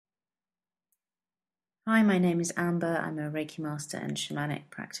Hi, my name is Amber. I'm a Reiki master and shamanic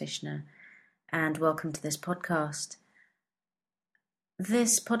practitioner, and welcome to this podcast.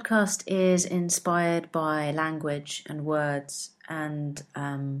 This podcast is inspired by language and words, and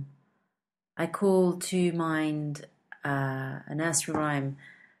I call to mind a nursery rhyme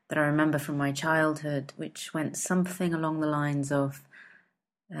that I remember from my childhood, which went something along the lines of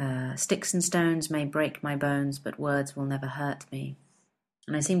sticks and stones may break my bones, but words will never hurt me.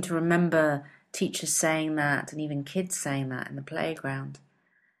 And I seem to remember teachers saying that and even kids saying that in the playground.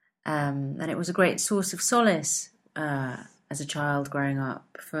 And it was a great source of solace as a child growing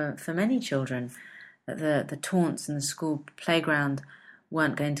up for many children, that the taunts in the school playground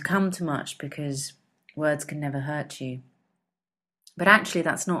weren't going to come to much because words can never hurt you. But actually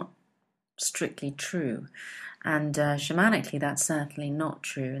that's not strictly true. And shamanically that's certainly not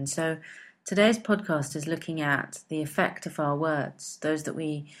true. And so today's podcast is looking at the effect of our words, those that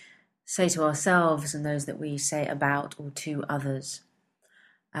we say to ourselves and those that we say about or to others,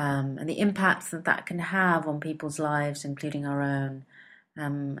 and the impact that that can have on people's lives, including our own,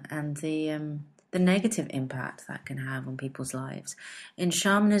 and the negative impact that can have on people's lives. In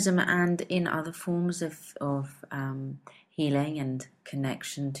shamanism and in other forms of healing and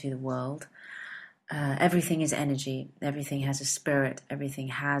connection to the world, everything is energy, everything has a spirit, everything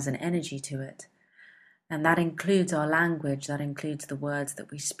has an energy to it. And that includes our language, that includes the words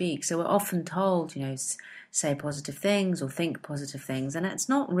that we speak. So we're often told, say positive things or think positive things. And it's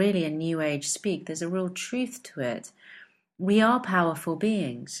not really a new age speak. There's a real truth to it. We are powerful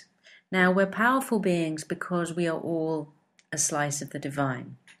beings. Now, we're powerful beings because we are all a slice of the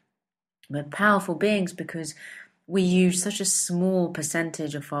divine. We're powerful beings because we use such a small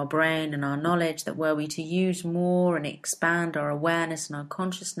percentage of our brain and our knowledge that were we to use more and expand our awareness and our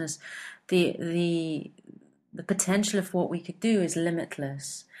consciousness, the potential of what we could do is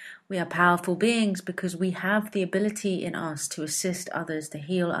limitless. We are powerful beings because we have the ability in us to assist others, to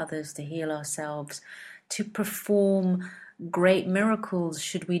heal ourselves, to perform great miracles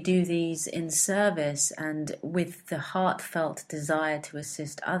should we do these in service and with the heartfelt desire to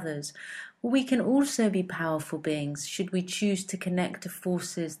assist others. We can also be powerful beings should we choose to connect to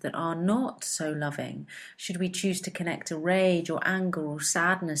forces that are not so loving, should we choose to connect to rage or anger or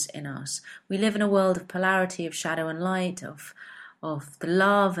sadness in us. We live in a world of polarity, of shadow and light, of the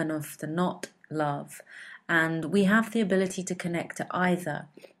love and of the not love. And we have the ability to connect to either.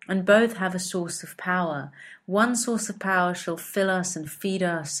 And both have a source of power. One source of power shall fill us and feed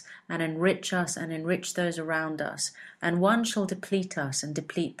us and enrich those around us. And one shall deplete us and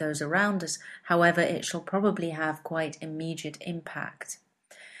deplete those around us. However, it shall probably have quite immediate impact.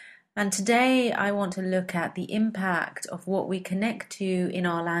 And today I want to look at the impact of what we connect to in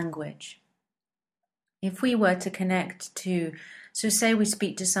our language. If we were to connect to, so say we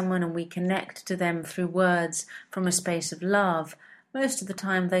speak to someone and we connect to them through words from a space of love, most of the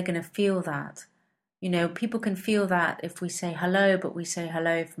time they're going to feel that. People can feel that if we say hello, but we say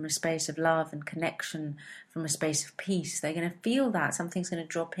hello from a space of love and connection, from a space of peace. They're going to feel that. Something's going to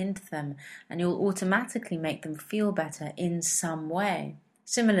drop into them, and you'll automatically make them feel better in some way.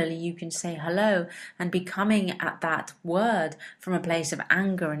 Similarly, you can say hello and be coming at that word from a place of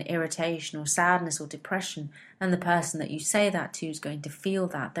anger and irritation or sadness or depression, and the person that you say that to is going to feel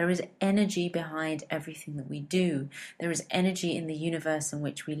that. There is energy behind everything that we do. There is energy in the universe in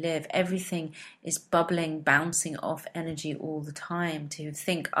which we live. Everything is bubbling, bouncing off energy all the time. To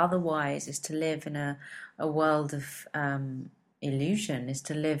think otherwise is to live in a world of illusion, is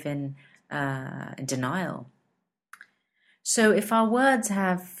to live in denial. So if our words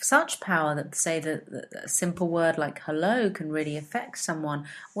have such power that, say, that a simple word like hello can really affect someone,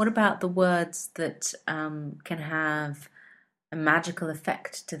 what about the words that can have a magical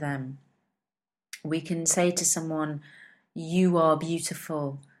effect to them? We can say to someone, you are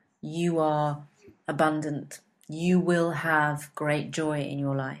beautiful, you are abundant, you will have great joy in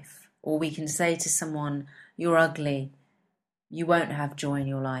your life. Or we can say to someone, you're ugly, you won't have joy in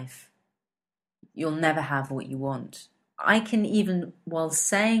your life, you'll never have what you want. I can even, while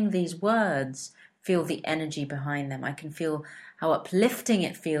saying these words, feel the energy behind them. I can feel how uplifting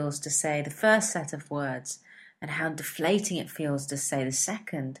it feels to say the first set of words and how deflating it feels to say the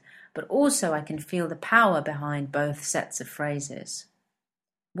second. But also I can feel the power behind both sets of phrases.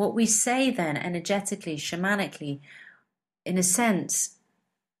 What we say then, energetically, shamanically, in a sense,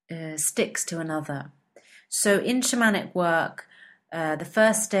 sticks to another. So in shamanic work, the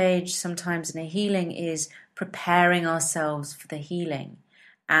first stage sometimes in a healing is preparing ourselves for the healing,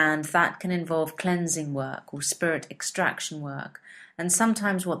 and that can involve cleansing work or spirit extraction work, And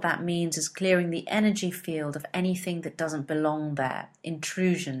sometimes what that means is clearing the energy field of anything that doesn't belong there,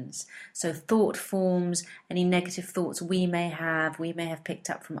 intrusions. So thought forms, any negative thoughts we may have picked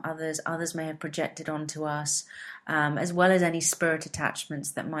up from others may have projected onto us, as well as any spirit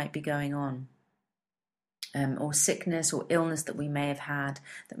attachments that might be going on. Or sickness or illness that we may have had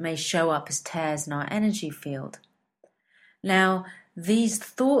that may show up as tears in our energy field. Now, these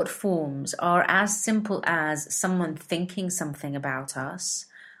thought forms are as simple as someone thinking something about us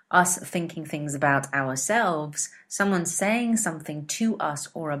thinking things about ourselves, someone saying something to us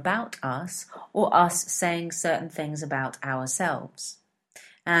or about us, or us saying certain things about ourselves.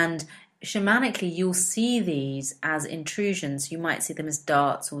 And shamanically, you'll see these as intrusions. You might see them as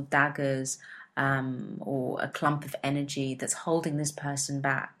darts or daggers, or a clump of energy that's holding this person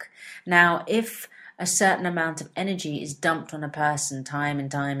back. Now, if a certain amount of energy is dumped on a person time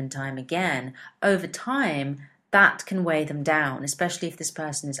and time again, over time, that can weigh them down, especially if this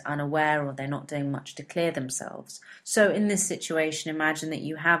person is unaware or they're not doing much to clear themselves. So in this situation, imagine that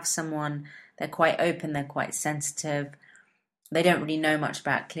you have someone, they're quite open, they're quite sensitive, they don't really know much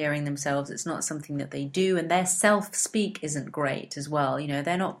about clearing themselves. It's not something that they do, and their self-speak isn't great as well. You know,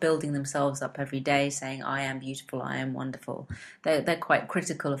 they're not building themselves up every day saying, I am beautiful, I am wonderful. They're quite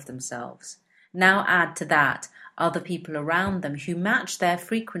critical of themselves. Now add to that other people around them who match their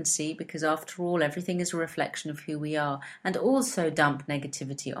frequency, because after all, everything is a reflection of who we are, and also dump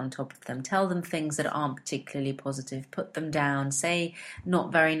negativity on top of them. Tell them things that aren't particularly positive, put them down, say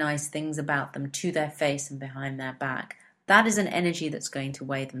not very nice things about them to their face and behind their back. That is an energy that's going to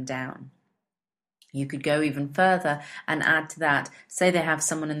weigh them down. You could go even further and add to that, say they have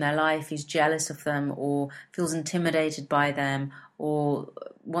someone in their life who's jealous of them or feels intimidated by them or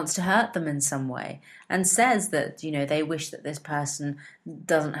wants to hurt them in some way, and says that, you know, they wish that this person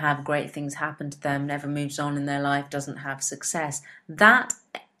doesn't have great things happen to them, never moves on in their life, doesn't have success.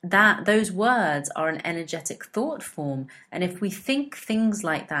 Those words are an energetic thought form, and if we think things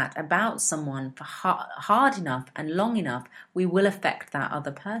like that about someone for hard enough and long enough, we will affect that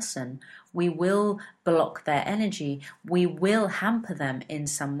other person. We will block their energy. We will hamper them in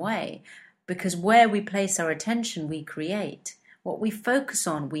some way, because where we place our attention, we create. What we focus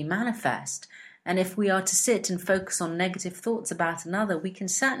on, we manifest. And if we are to sit and focus on negative thoughts about another, we can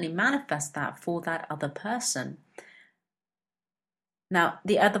certainly manifest that for that other person. Now,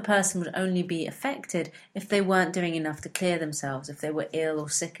 the other person would only be affected if they weren't doing enough to clear themselves, if they were ill or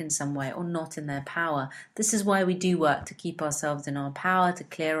sick in some way or not in their power. This is why we do work to keep ourselves in our power, to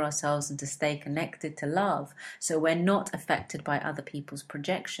clear ourselves and to stay connected to love, so we're not affected by other people's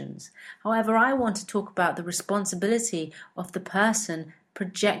projections. However, I want to talk about the responsibility of the person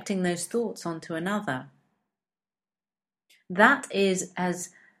projecting those thoughts onto another. That is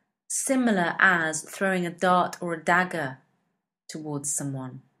as similar as throwing a dart or a dagger towards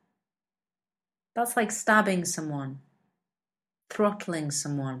someone. That's like stabbing someone, throttling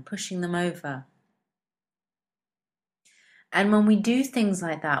someone, pushing them over. And when we do things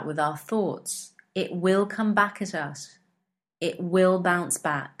like that with our thoughts, it will come back at us. It will bounce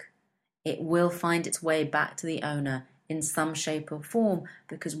back. It will find its way back to the owner in some shape or form,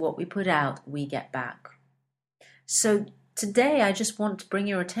 because what we put out, we get back. So today, I just want to bring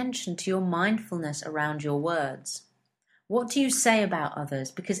your attention to your mindfulness around your words. What do you say about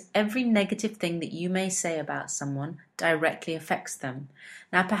others? Because every negative thing that you may say about someone directly affects them.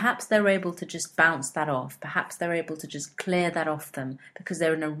 Now, perhaps they're able to just bounce that off. Perhaps they're able to just clear that off them because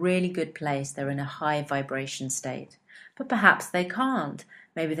they're in a really good place. They're in a high vibration state. But perhaps they can't.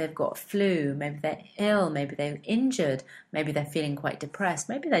 Maybe they've got flu. Maybe they're ill. Maybe they're injured. Maybe they're feeling quite depressed.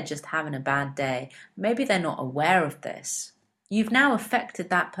 Maybe they're just having a bad day. Maybe they're not aware of this. You've now affected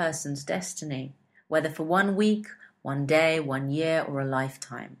that person's destiny, whether for 1 week, 1 day, 1 year, or a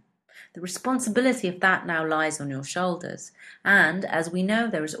lifetime. The responsibility of that now lies on your shoulders. And as we know,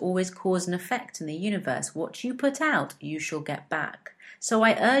 there is always cause and effect in the universe. What you put out, you shall get back. So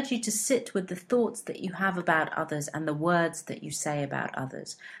I urge you to sit with the thoughts that you have about others and the words that you say about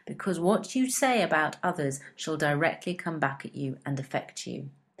others, because what you say about others shall directly come back at you and affect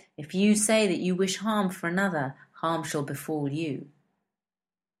you. If you say that you wish harm for another, harm shall befall you.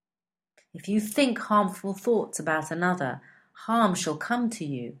 If you think harmful thoughts about another, harm shall come to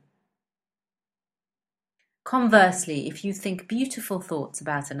you. Conversely, if you think beautiful thoughts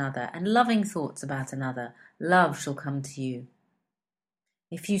about another and loving thoughts about another, love shall come to you.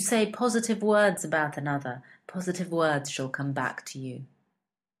 If you say positive words about another, positive words shall come back to you.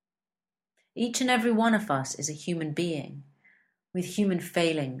 Each and every one of us is a human being. with human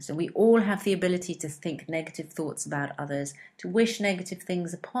failings, and we all have the ability to think negative thoughts about others, to wish negative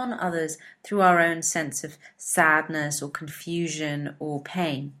things upon others through our own sense of sadness or confusion or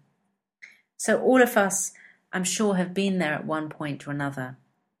pain. So all of us, I'm sure, have been there at one point or another.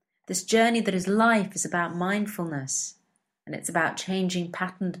 This journey that is life is about mindfulness, and it's about changing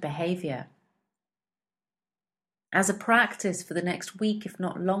patterned behavior. As a practice for the next week, if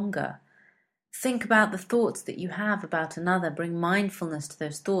not longer, think about the thoughts that you have about another. Bring mindfulness to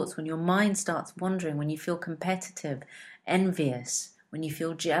those thoughts. When your mind starts wandering, when you feel competitive, envious, when you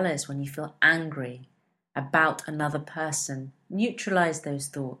feel jealous, when you feel angry about another person, neutralize those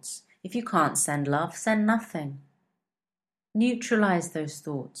thoughts. If you can't send love, send nothing. Neutralize those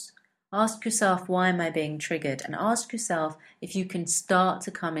thoughts. Ask yourself, why am I being triggered? And ask yourself if you can start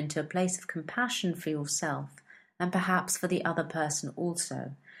to come into a place of compassion for yourself and perhaps for the other person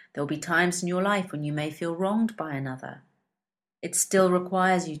also. There will be times in your life when you may feel wronged by another. It still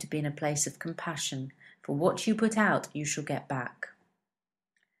requires you to be in a place of compassion. For what you put out, you shall get back.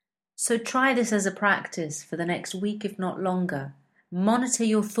 So try this as a practice for the next week, if not longer. Monitor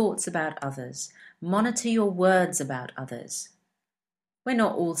your thoughts about others. Monitor your words about others. We're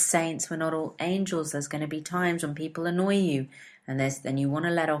not all saints. We're not all angels. There's going to be times when people annoy you, and then you want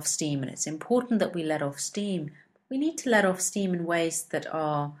to let off steam. And it's important that we let off steam. We need to let off steam in ways that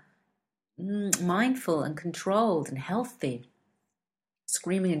are mindful and controlled and healthy.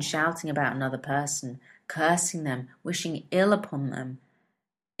 Screaming and shouting about another person, cursing them, wishing ill upon them,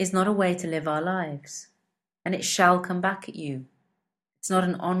 is not a way to live our lives. And it shall come back at you. It's not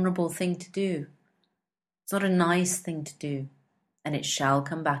an honourable thing to do. It's not a nice thing to do. And it shall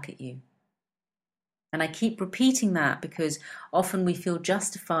come back at you. And I keep repeating that because often we feel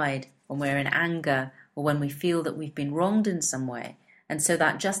justified when we're in anger or when we feel that we've been wronged in some way. And so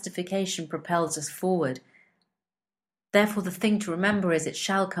that justification propels us forward. Therefore, the thing to remember is it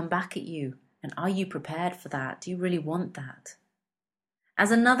shall come back at you. And are you prepared for that? Do you really want that?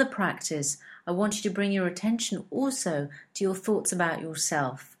 As another practice, I want you to bring your attention also to your thoughts about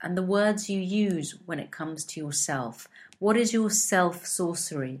yourself and the words you use when it comes to yourself. What is your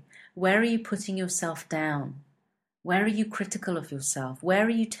self-sorcery? Where are you putting yourself down? Where are you critical of yourself? Where are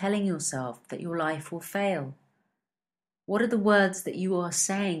you telling yourself that your life will fail? What are the words that you are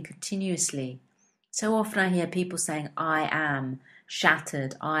saying continuously? So often I hear people saying, I am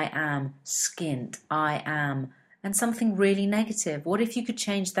shattered, I am skint, I am, and something really negative. What if you could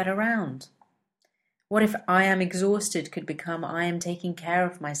change that around? What if I am exhausted could become I am taking care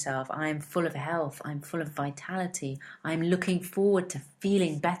of myself, I am full of health, I'm full of vitality, I'm looking forward to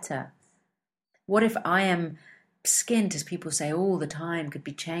feeling better? What if I am skint, as people say all the time, could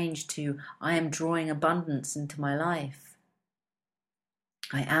be changed to I am drawing abundance into my life?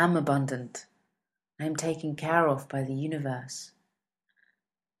 I am abundant. I am taken care of by the universe.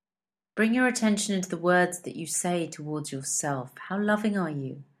 Bring your attention into the words that you say towards yourself. How loving are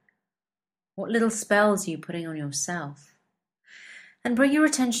you? What little spells are you putting on yourself? And bring your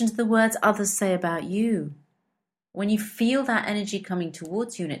attention to the words others say about you. When you feel that energy coming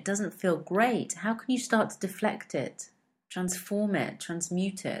towards you and it doesn't feel great, how can you start to deflect it, transform it,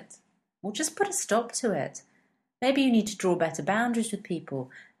 transmute it, or just put a stop to it? Maybe you need to draw better boundaries with people.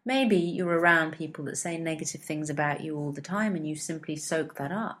 Maybe you're around people that say negative things about you all the time and you simply soak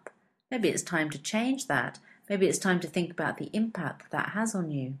that up. Maybe it's time to change that. Maybe it's time to think about the impact that has on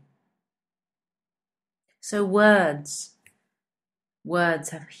you. So words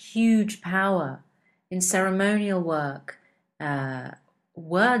have huge power. In ceremonial work,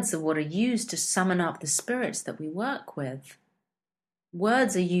 words are what are used to summon up the spirits that we work with.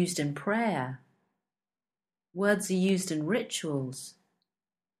 Words are used in prayer. Words are used in rituals.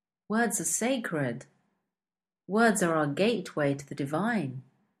 Words are sacred. Words are our gateway to the divine.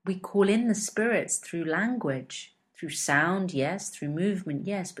 We call in the spirits through language, through sound, yes, through movement,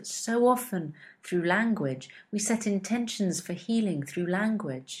 yes, but so often through language. We set intentions for healing through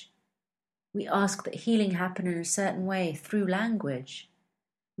language. We ask that healing happen in a certain way through language.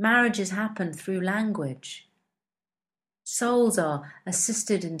 Marriages happen through language. Souls are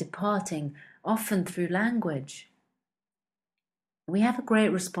assisted in departing often through language. We have a great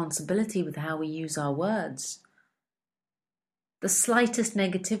responsibility with how we use our words. The slightest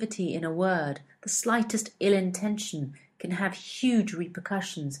negativity in a word, the slightest ill intention can have huge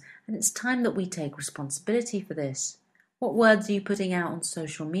repercussions, and it's time that we take responsibility for this. What words are you putting out on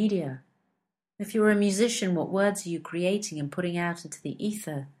social media? If you're a musician, what words are you creating and putting out into the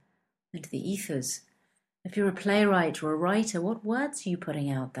ether, into the ethers? If you're a playwright or a writer, what words are you putting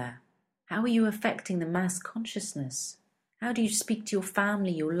out there? How are you affecting the mass consciousness? How do you speak to your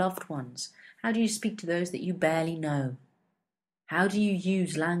family, your loved ones? How do you speak to those that you barely know? How do you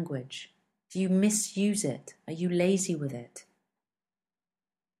use language? Do you misuse it? Are you lazy with it?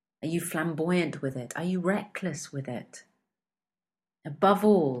 Are you flamboyant with it? Are you reckless with it? Above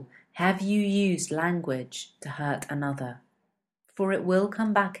all, have you used language to hurt another? For it will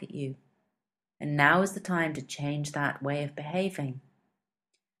come back at you. And now is the time to change that way of behaving.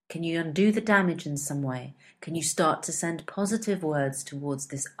 Can you undo the damage in some way? Can you start to send positive words towards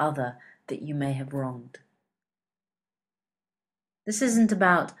this other that you may have wronged? This isn't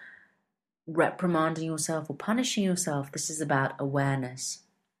about reprimanding yourself or punishing yourself. This is about awareness.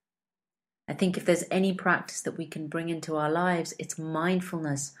 I think if there's any practice that we can bring into our lives, it's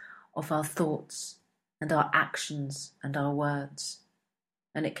mindfulness of our thoughts and our actions and our words.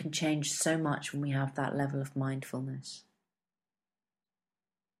 And it can change so much when we have that level of mindfulness.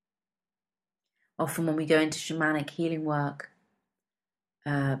 Often when we go into shamanic healing work,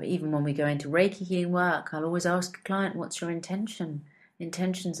 even when we go into Reiki healing work, I'll always ask a client, what's your intention?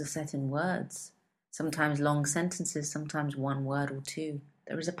 Intentions are set in words, sometimes long sentences, sometimes one word or two.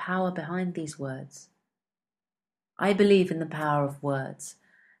 There is a power behind these words. I believe in the power of words.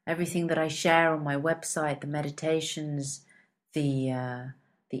 Everything that I share on my website, the meditations, the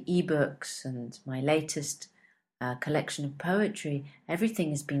ebooks, and my latest collection of poetry,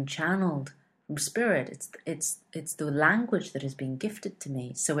 everything has been channeled from spirit. It's the language that has been gifted to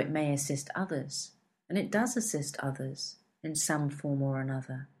me, so it may assist others, and it does assist others in some form or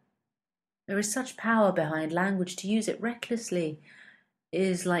another. There is such power behind language. To use it recklessly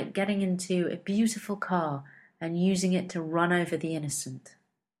is like getting into a beautiful car and using it to run over the innocent.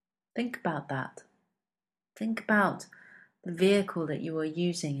 Think about that. Think about the vehicle that you are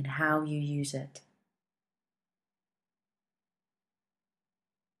using and how you use it.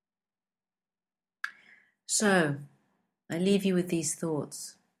 So, I leave you with these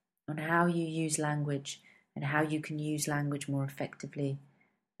thoughts on how you use language and how you can use language more effectively,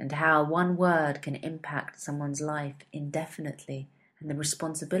 and how one word can impact someone's life indefinitely, and the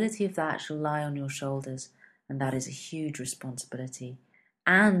responsibility of that shall lie on your shoulders, and that is a huge responsibility,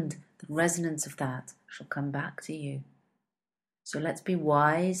 and the resonance of that shall come back to you. So let's be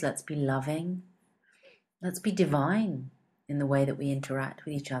wise, let's be loving, let's be divine in the way that we interact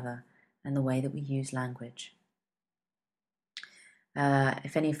with each other and the way that we use language.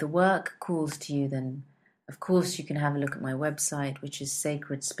 If any of the work calls to you, then of course you can have a look at my website, which is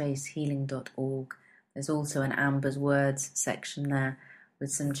sacredspacehealing.org. There's also an Amber's Words section there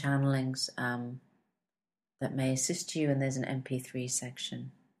with some channelings that may assist you, and there's an MP3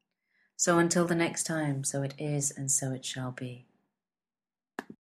 section. So until the next time, so it is and so it shall be.